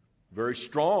 very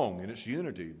strong in its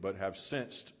unity, but have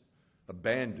since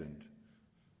abandoned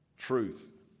truth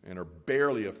and are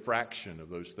barely a fraction of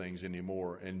those things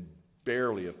anymore and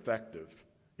barely effective,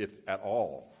 if at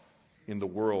all, in the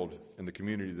world and the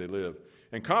community they live.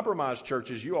 And compromised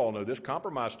churches, you all know this,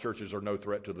 compromised churches are no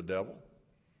threat to the devil.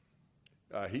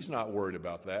 He's not worried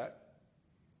about that.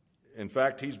 In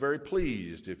fact, he's very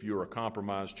pleased if you're a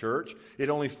compromised church. It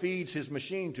only feeds his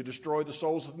machine to destroy the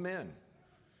souls of men.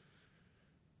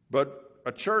 But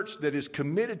a church that is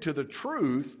committed to the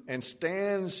truth and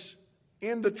stands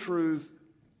in the truth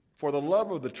for the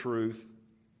love of the truth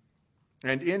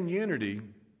and in unity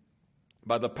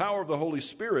by the power of the Holy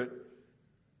Spirit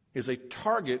is a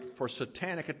target for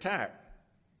satanic attack.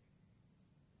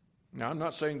 Now, I'm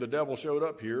not saying the devil showed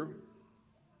up here.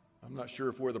 I'm not sure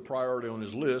if we're the priority on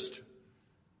his list,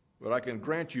 but I can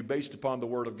grant you, based upon the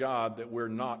Word of God, that we're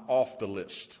not off the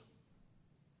list.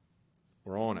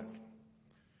 We're on it.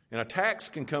 And attacks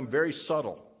can come very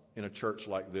subtle in a church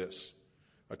like this.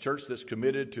 A church that's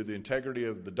committed to the integrity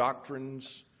of the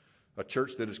doctrines, a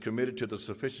church that is committed to the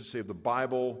sufficiency of the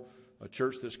Bible, a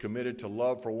church that's committed to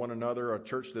love for one another, a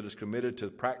church that is committed to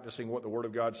practicing what the Word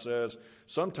of God says.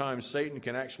 Sometimes Satan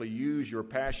can actually use your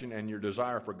passion and your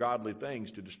desire for godly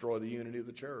things to destroy the unity of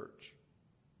the church.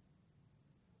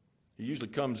 He usually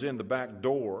comes in the back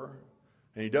door,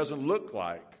 and he doesn't look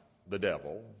like the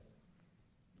devil.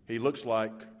 He looks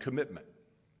like commitment.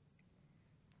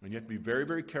 And you have to be very,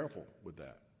 very careful with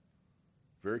that.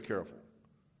 Very careful.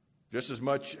 Just as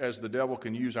much as the devil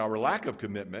can use our lack of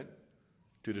commitment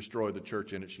to destroy the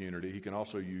church in its unity, he can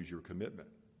also use your commitment.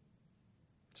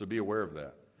 So be aware of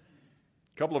that.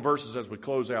 A couple of verses as we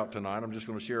close out tonight. I'm just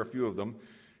going to share a few of them.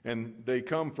 And they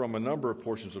come from a number of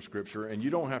portions of Scripture, and you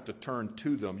don't have to turn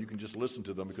to them. You can just listen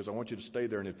to them because I want you to stay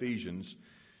there in Ephesians.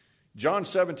 John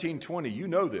 17:20, you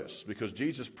know this because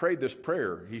Jesus prayed this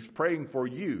prayer. He's praying for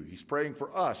you. He's praying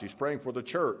for us. He's praying for the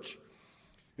church.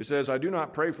 It says, I do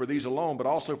not pray for these alone, but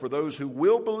also for those who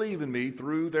will believe in me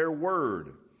through their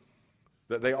word,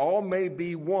 that they all may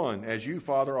be one, as you,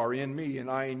 Father, are in me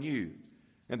and I in you,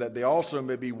 and that they also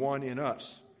may be one in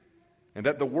us, and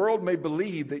that the world may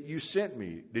believe that you sent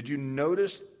me. Did you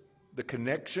notice the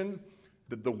connection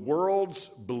that the world's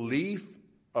belief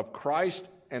of Christ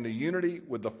and the unity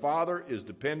with the Father is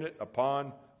dependent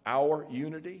upon our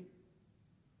unity?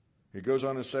 He goes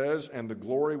on and says, and the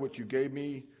glory which you gave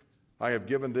me, I have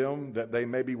given them, that they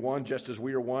may be one, just as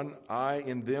we are one, I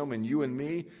in them and you in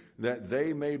me, that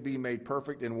they may be made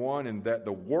perfect in one, and that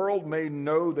the world may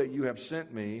know that you have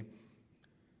sent me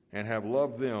and have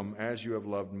loved them as you have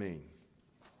loved me.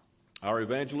 Our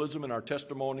evangelism and our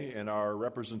testimony and our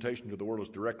representation to the world is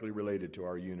directly related to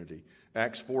our unity.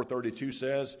 Acts 4:32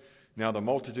 says, now the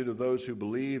multitude of those who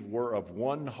believed were of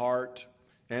one heart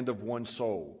and of one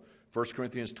soul. 1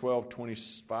 Corinthians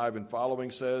 12:25 and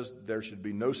following says, there should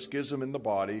be no schism in the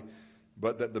body,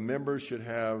 but that the members should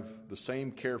have the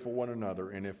same care for one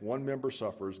another. And if one member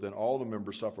suffers, then all the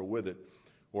members suffer with it.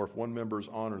 Or if one member is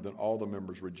honored, then all the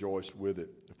members rejoice with it.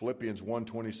 Philippians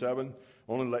 1:27,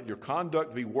 only let your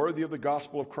conduct be worthy of the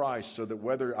gospel of Christ, so that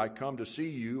whether I come to see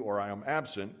you or I am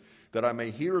absent, that I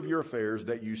may hear of your affairs,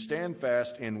 that you stand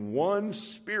fast in one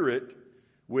spirit,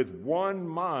 with one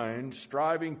mind,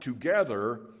 striving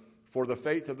together for the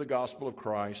faith of the gospel of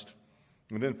Christ.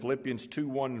 And then Philippians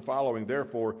 2:1 and following,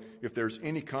 therefore, if there's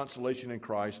any consolation in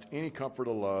Christ, any comfort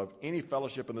of love, any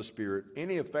fellowship in the Spirit,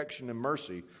 any affection and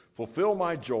mercy, fulfill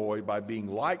my joy by being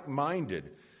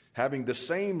like-minded, having the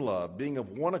same love, being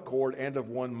of one accord and of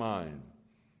one mind.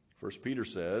 1 Peter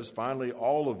says, finally,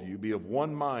 all of you be of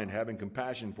one mind, having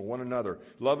compassion for one another.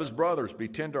 Love as brothers, be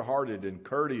tender-hearted and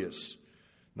courteous,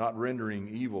 not rendering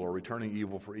evil or returning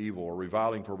evil for evil or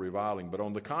reviling for reviling, but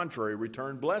on the contrary,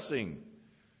 return blessing,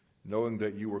 knowing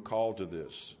that you were called to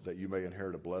this, that you may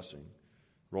inherit a blessing.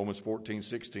 Romans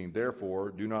 14:16,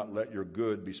 therefore, do not let your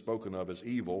good be spoken of as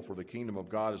evil, for the kingdom of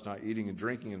God is not eating and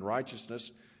drinking in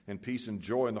righteousness and peace and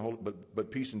joy in the Holy, but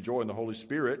peace and joy in the Holy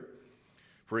Spirit.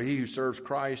 For he who serves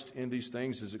Christ in these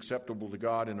things is acceptable to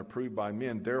God and approved by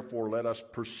men. Therefore, let us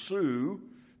pursue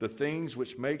the things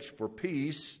which make for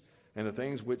peace and the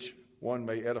things which one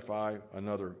may edify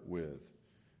another with.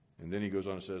 And then he goes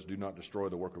on and says, do not destroy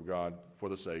the work of God for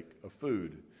the sake of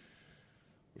food,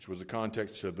 which was the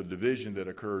context of the division that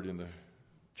occurred in the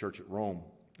church at Rome.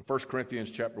 1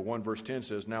 Corinthians chapter 1, verse 10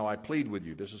 says, now I plead with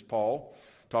you. This is Paul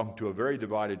talking to a very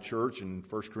divided church in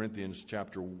 1 Corinthians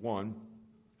chapter 1.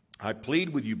 I plead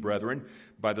with you, brethren,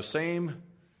 by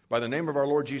the name of our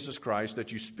Lord Jesus Christ,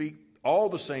 that you speak all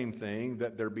the same thing,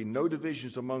 that there be no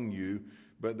divisions among you,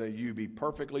 but that you be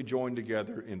perfectly joined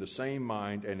together in the same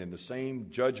mind and in the same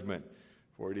judgment.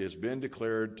 For it has been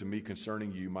declared to me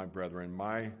concerning you, my brethren,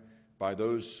 by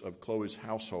those of Chloe's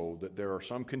household, that there are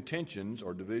some contentions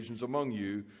or divisions among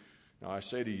you. Now I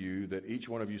say to you that each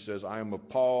one of you says, I am of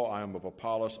Paul, I am of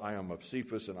Apollos, I am of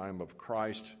Cephas, and I am of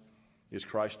Christ. Is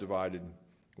Christ divided?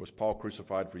 Was Paul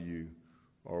crucified for you,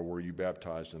 or were you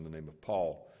baptized in the name of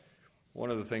Paul?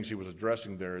 One of the things he was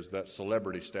addressing there is that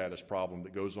celebrity status problem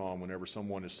that goes on whenever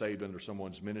someone is saved under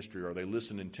someone's ministry, or they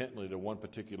listen intently to one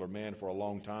particular man for a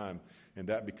long time, and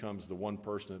that becomes the one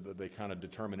person that they kind of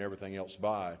determine everything else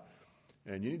by.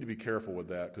 And you need to be careful with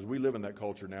that, because we live in that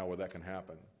culture now where that can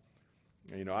happen.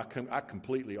 And, you know,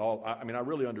 I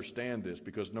really understand this,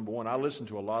 because number one, I listen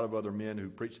to a lot of other men who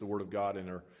preach the Word of God and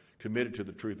are committed to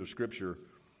the truth of Scripture,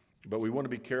 but we want to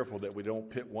be careful that we don't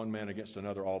pit one man against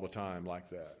another all the time like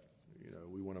that. You know,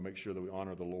 we want to make sure that we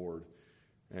honor the Lord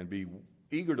and be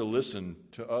eager to listen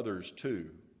to others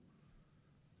too,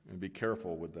 and be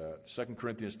careful with that. 2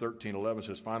 Corinthians 13:11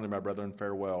 says, finally, my brethren,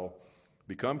 farewell.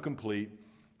 Become complete.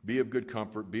 Be of good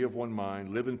comfort. Be of one mind.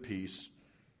 Live in peace.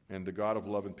 And the God of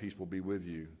love and peace will be with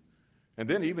you. And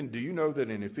then even, do you know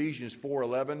that in Ephesians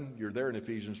 4:11, you're there in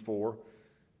Ephesians 4,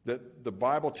 that the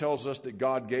Bible tells us that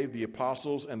God gave the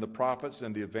apostles and the prophets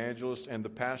and the evangelists and the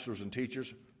pastors and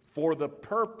teachers for the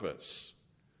purpose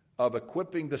of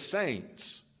equipping the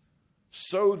saints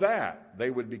so that they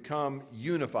would become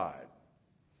unified.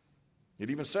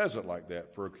 It even says it like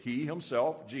that. For he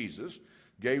himself, Jesus,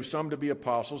 gave some to be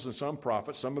apostles and some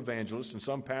prophets, some evangelists, and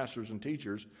some pastors and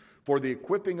teachers for the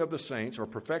equipping of the saints, or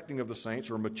perfecting of the saints,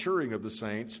 or maturing of the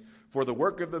saints, for the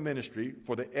work of the ministry,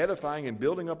 for the edifying and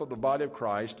building up of the body of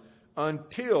Christ,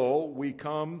 until we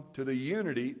come to the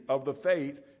unity of the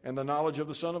faith and the knowledge of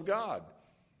the Son of God.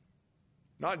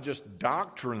 Not just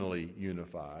doctrinally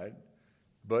unified,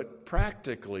 but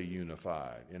practically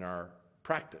unified in our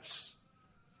practice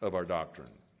of our doctrine.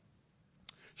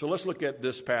 So let's look at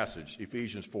this passage,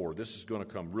 Ephesians 4. This is going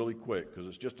to come really quick because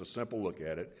it's just a simple look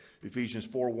at it. Ephesians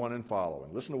 4:1 and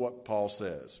following. Listen to what Paul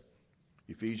says.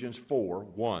 Ephesians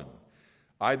 4:1.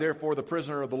 I, therefore, the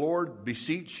prisoner of the Lord,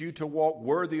 beseech you to walk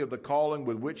worthy of the calling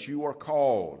with which you are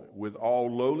called, with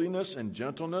all lowliness and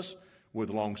gentleness,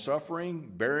 with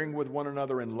long-suffering, bearing with one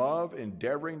another in love,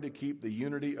 endeavoring to keep the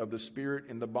unity of the Spirit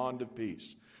in the bond of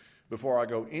peace. Before I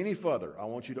go any further, I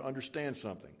want you to understand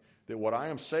something. That what I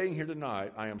am saying here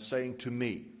tonight, I am saying to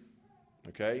me.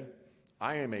 Okay?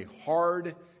 I am a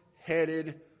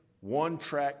hard-headed,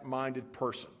 one-track-minded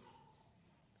person.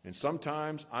 And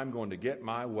sometimes I'm going to get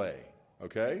my way.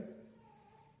 Okay?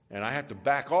 And I have to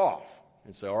back off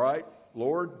and say, all right,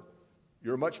 Lord,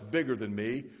 you're much bigger than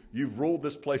me. You've ruled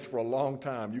this place for a long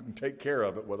time. You can take care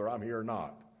of it whether I'm here or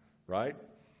not. Right?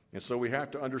 And so we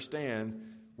have to understand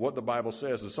what the Bible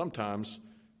says, and sometimes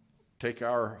take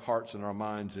our hearts and our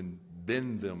minds and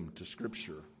bend them to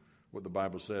Scripture, what the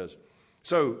Bible says.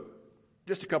 So,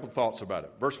 just a couple of thoughts about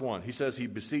it. Verse 1, he says he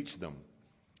beseeched them.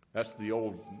 That's the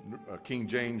old King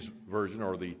James version,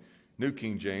 or the New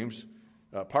King James.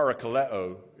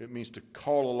 Parakaleo, it means to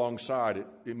call alongside.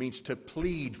 It means to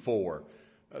plead for.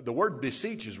 The word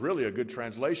beseech is really a good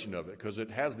translation of it because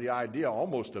it has the idea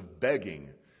almost of begging.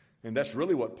 And that's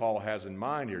really what Paul has in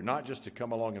mind here, not just to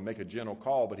come along and make a gentle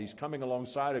call, but he's coming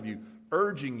alongside of you,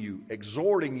 urging you,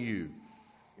 exhorting you.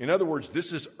 In other words,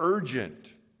 this is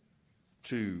urgent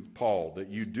to Paul that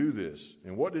you do this.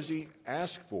 And what does he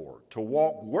ask for? To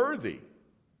walk worthy.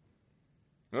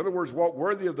 In other words, walk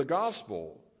worthy of the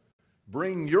gospel.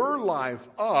 Bring your life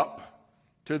up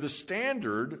to the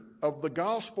standard of the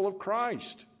gospel of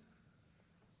Christ.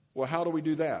 Well, how do we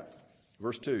do that?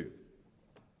 Verse 2.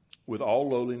 With all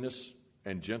lowliness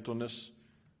and gentleness,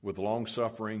 with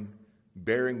long-suffering,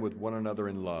 bearing with one another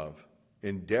in love,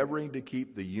 endeavoring to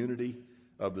keep the unity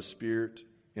of the Spirit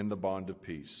in the bond of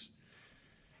peace.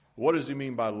 What does he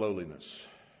mean by lowliness?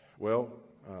 Well,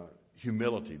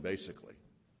 humility, basically.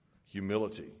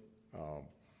 Humility.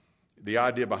 The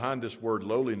idea behind this word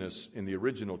lowliness in the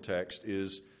original text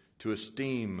is to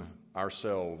esteem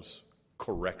ourselves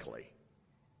correctly.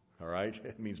 All right?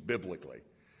 It means biblically.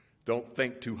 Don't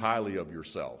think too highly of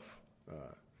yourself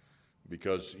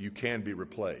because you can be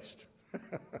replaced.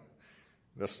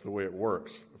 That's the way it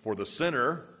works. For the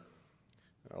sinner,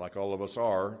 like all of us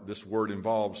are, this word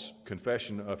involves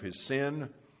confession of his sin,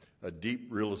 a deep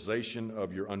realization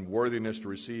of your unworthiness to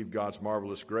receive God's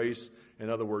marvelous grace. In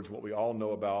other words, what we all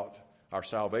know about our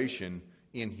salvation,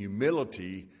 in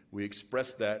humility, we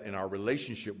express that in our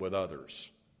relationship with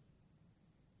others,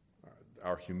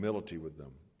 our humility with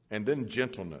them. And then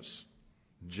gentleness.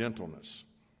 Gentleness.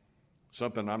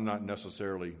 Something I'm not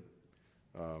necessarily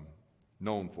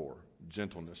known for,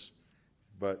 gentleness.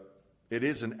 But it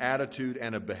is an attitude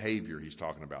and a behavior he's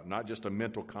talking about, not just a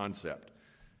mental concept.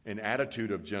 An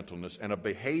attitude of gentleness and a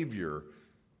behavior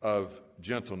of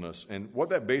gentleness. And what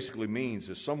that basically means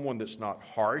is someone that's not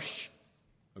harsh,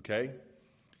 okay?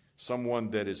 Someone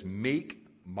that is meek,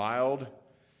 mild.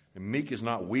 And meek is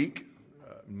not weak.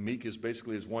 Meek is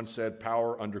basically, as one said,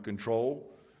 power under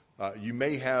control. You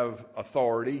may have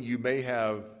authority. You may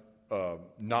have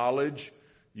knowledge.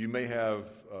 You may have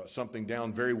something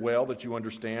down very well that you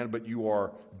understand, but you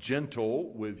are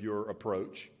gentle with your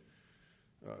approach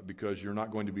because you're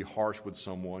not going to be harsh with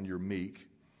someone. You're meek.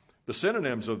 The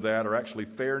synonyms of that are actually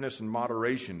fairness and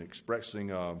moderation,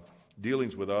 expressing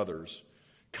dealings with others.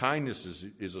 Kindness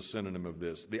is a synonym of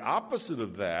this. The opposite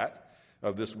of that,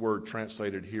 of this word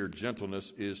translated here,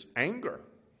 gentleness, is anger,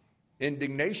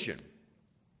 indignation.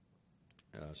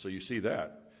 So you see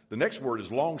that. The next word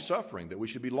is long-suffering, that we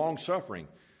should be long-suffering.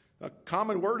 A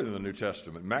common word in the New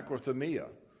Testament, macrothumia.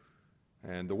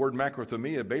 And the word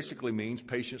macrothumia basically means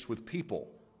patience with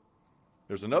people.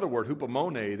 There's another word,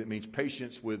 hupomone, that means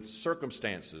patience with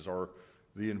circumstances or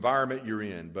the environment you're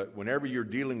in. But whenever you're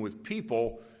dealing with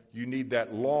people, you need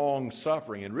that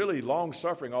long-suffering. And really,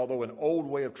 long-suffering, although an old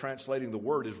way of translating the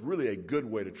word, is really a good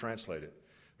way to translate it.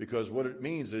 Because what it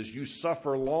means is you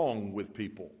suffer long with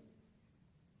people.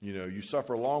 You know, you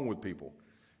suffer long with people.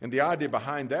 And the idea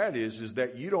behind that is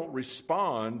that you don't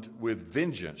respond with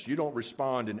vengeance. You don't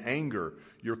respond in anger.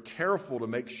 You're careful to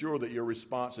make sure that your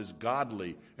response is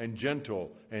godly and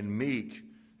gentle and meek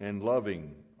and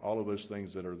loving, all of those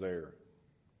things that are there.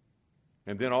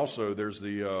 And then also there's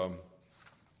the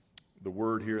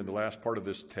word here in the last part of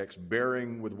this text,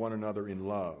 bearing with one another in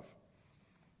love.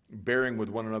 Bearing with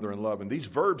one another in love. And these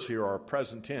verbs here are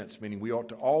present tense, meaning we ought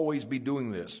to always be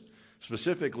doing this.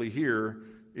 Specifically here,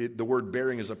 the word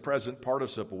bearing is a present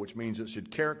participle, which means it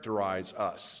should characterize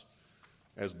us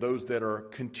as those that are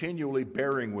continually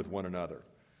bearing with one another.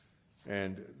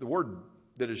 And the word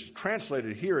that is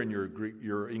translated here in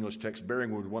your English text,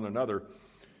 bearing with one another,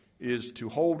 is to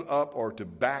hold up or to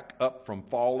back up from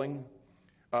falling,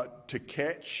 to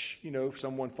catch,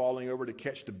 someone falling over, to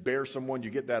catch, to bear someone. You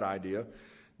get that idea.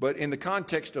 But in the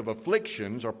context of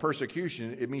afflictions or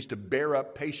persecution, it means to bear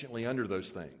up patiently under those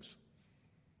things.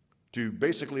 To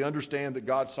basically understand that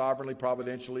God sovereignly,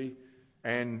 providentially,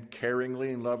 and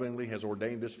caringly and lovingly has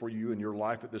ordained this for you in your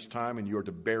life at this time, and you are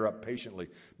to bear up patiently.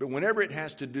 But whenever it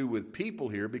has to do with people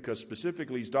here, because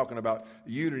specifically he's talking about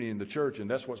unity in the church, and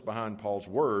that's what's behind Paul's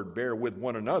word, bear with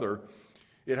one another,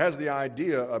 it has the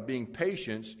idea of being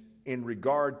patient in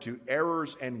regard to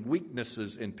errors and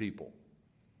weaknesses in people.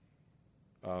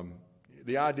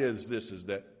 The idea is this, is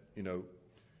that,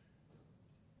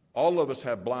 all of us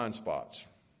have blind spots.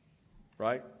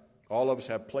 Right? All of us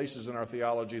have places in our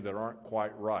theology that aren't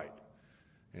quite right.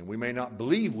 And we may not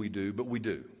believe we do, but we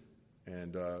do.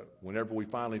 And whenever we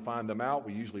finally find them out,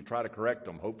 we usually try to correct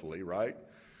them, hopefully, right?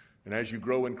 And as you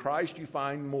grow in Christ, you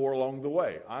find more along the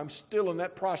way. I'm still in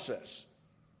that process.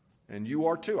 And you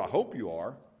are too. I hope you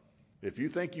are. If you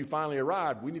think you finally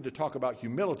arrived, we need to talk about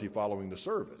humility following the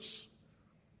service.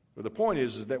 But the point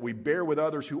is that we bear with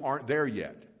others who aren't there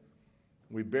yet.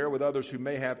 We bear with others who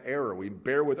may have error. We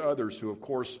bear with others who, of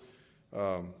course,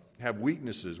 have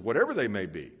weaknesses, whatever they may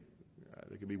be.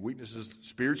 They could be weaknesses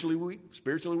spiritually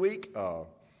weak.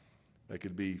 They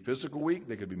could be physical weak.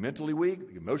 They could be mentally weak,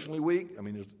 emotionally weak. I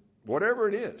mean, whatever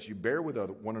it is, you bear with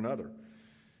one another.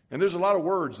 And there's a lot of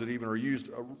words that even are used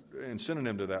in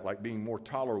synonym to that, like being more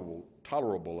tolerable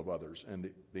of others. And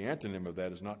the antonym of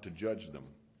that is not to judge them.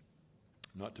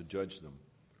 Not to judge them.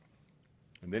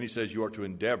 And then he says you are to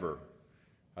endeavor.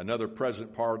 Another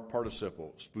present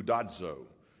participle, spoudazo.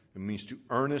 It means to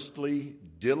earnestly,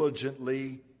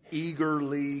 diligently,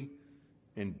 eagerly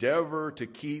endeavor to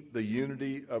keep the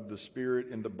unity of the Spirit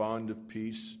in the bond of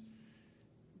peace.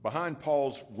 Behind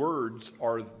Paul's words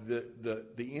are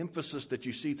the emphasis that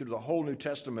you see through the whole New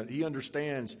Testament. He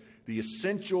understands the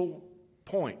essential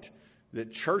point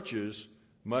that churches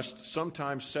must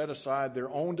sometimes set aside their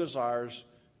own desires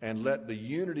and let the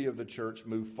unity of the church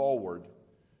move forward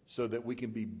so that we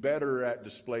can be better at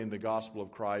displaying the gospel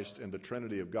of Christ and the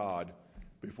Trinity of God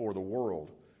before the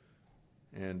world.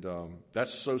 And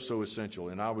that's so essential.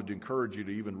 And I would encourage you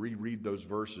to even reread those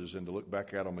verses and to look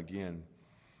back at them again.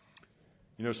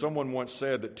 You know, someone once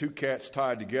said that two cats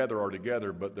tied together are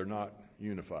together, but they're not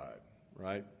unified,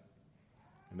 right?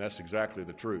 And that's exactly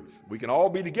the truth. We can all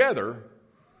be together,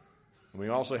 and we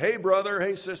all say, hey, brother,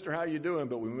 hey, sister, how you doing?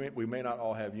 But we may not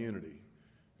all have unity.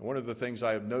 And one of the things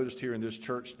I have noticed here in this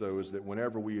church, though, is that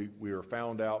whenever we are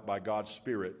found out by God's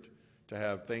Spirit to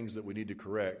have things that we need to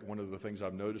correct, one of the things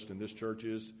I've noticed in this church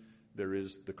is there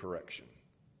is the correction.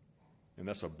 And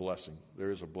that's a blessing. There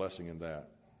is a blessing in that.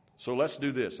 So let's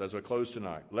do this as I close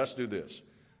tonight. Let's do this.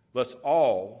 Let's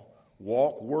all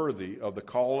walk worthy of the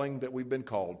calling that we've been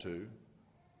called to,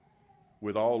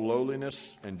 with all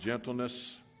lowliness and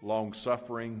gentleness,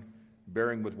 long-suffering,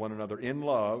 bearing with one another in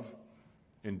love,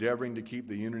 endeavoring to keep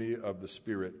the unity of the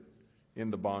Spirit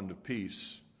in the bond of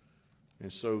peace,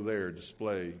 and so there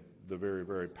display the very,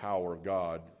 very power of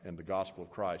God and the gospel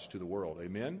of Christ to the world.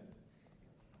 Amen?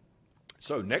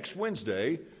 So next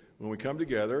Wednesday, when we come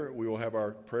together, we will have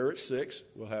our prayer at 6.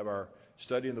 We'll have our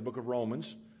study in the book of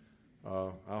Romans.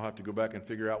 I'll have to go back and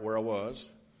figure out where I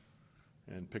was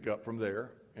and pick up from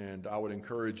there. And I would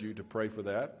encourage you to pray for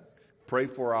that. Pray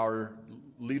for our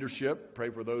leadership. Pray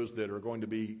for those that are going to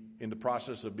be in the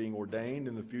process of being ordained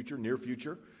in the future, near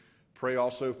future. Pray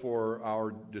also for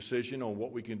our decision on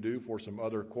what we can do for some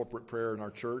other corporate prayer in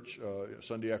our church,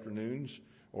 Sunday afternoons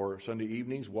or Sunday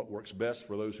evenings, what works best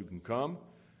for those who can come.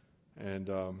 And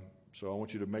so I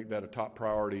want you to make that a top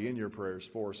priority in your prayers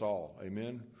for us all.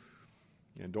 Amen.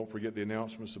 And don't forget the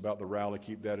announcements about the rally.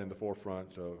 Keep that in the forefront.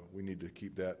 We need to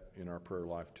keep that in our prayer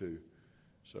life too.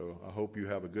 So I hope you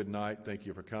have a good night. Thank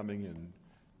you for coming and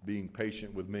being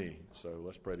patient with me. So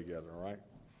let's pray together, all right?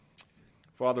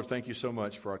 Father, thank you so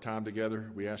much for our time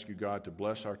together. We ask you, God, to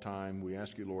bless our time. We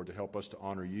ask you, Lord, to help us to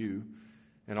honor you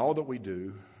in all that we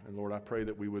do. And Lord, I pray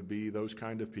that we would be those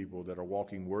kind of people that are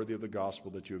walking worthy of the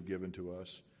gospel that you have given to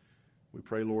us. We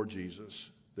pray, Lord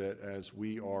Jesus, that as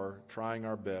we are trying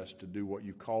our best to do what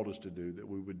you called us to do, that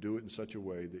we would do it in such a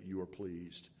way that you are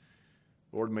pleased.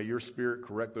 Lord, may your Spirit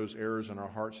correct those errors in our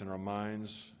hearts and our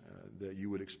minds, that you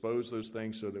would expose those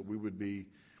things so that we would be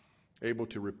able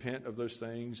to repent of those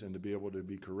things and to be able to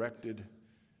be corrected.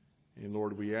 And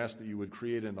Lord, we ask that you would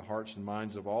create in the hearts and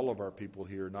minds of all of our people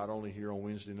here, not only here on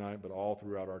Wednesday night, but all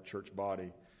throughout our church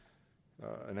body,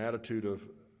 an attitude of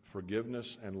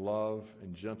forgiveness and love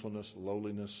and gentleness,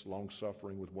 lowliness,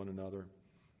 long-suffering with one another,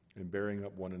 and bearing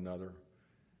up one another.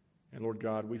 And Lord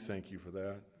God, we thank you for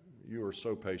that. You are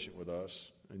so patient with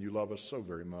us, and you love us so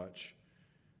very much.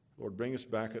 Lord, bring us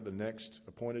back at the next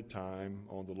appointed time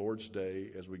on the Lord's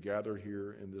Day as we gather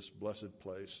here in this blessed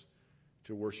place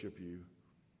to worship you.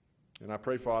 And I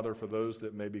pray, Father, for those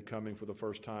that may be coming for the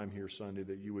first time here Sunday,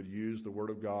 that you would use the Word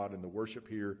of God and the worship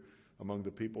here among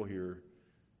the people here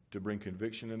to bring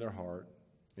conviction in their heart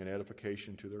and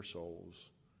edification to their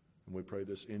souls. And we pray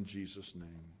this in Jesus'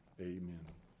 name.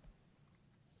 Amen.